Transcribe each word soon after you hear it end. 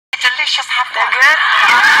delicious have They're that. good?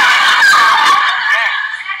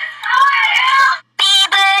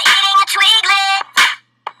 Bieber eating a twiglet.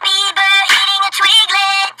 Bieber eating a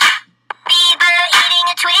twiglet. Bieber eating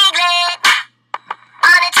a twiglet.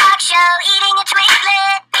 On a talk show, eating a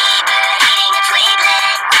twiglet. Bieber eating a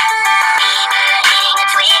twiglet. Bieber eating a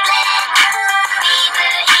twiglet.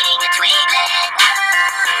 Bieber eating a twiglet.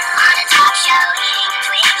 On a talk show, eating a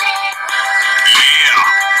twiglet. Yeah,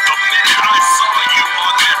 the minute I saw you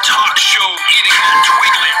on that talk show eating that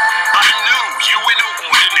twiglet, I knew you were no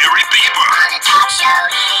ordinary Bieber. On a talk show,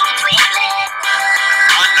 eating a twiglet.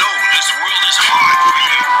 I know this world is hard for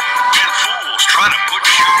you, and fools try to put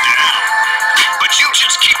you down. But you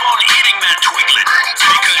just keep on eating that twiglet,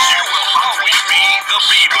 because you will always be the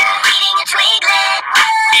Bieber. Eating a twiglet.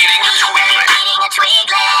 Eating a twiglet Eating a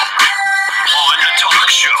twiglet. on the talk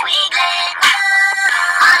show. Twiglet.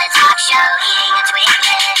 On a talk show, eating a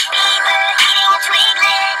twiglet. Bieber eating a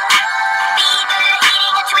twiglet. Bieber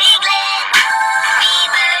eating a twiglet.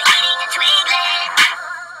 Bieber eating a twiglet.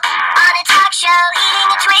 On a talk show.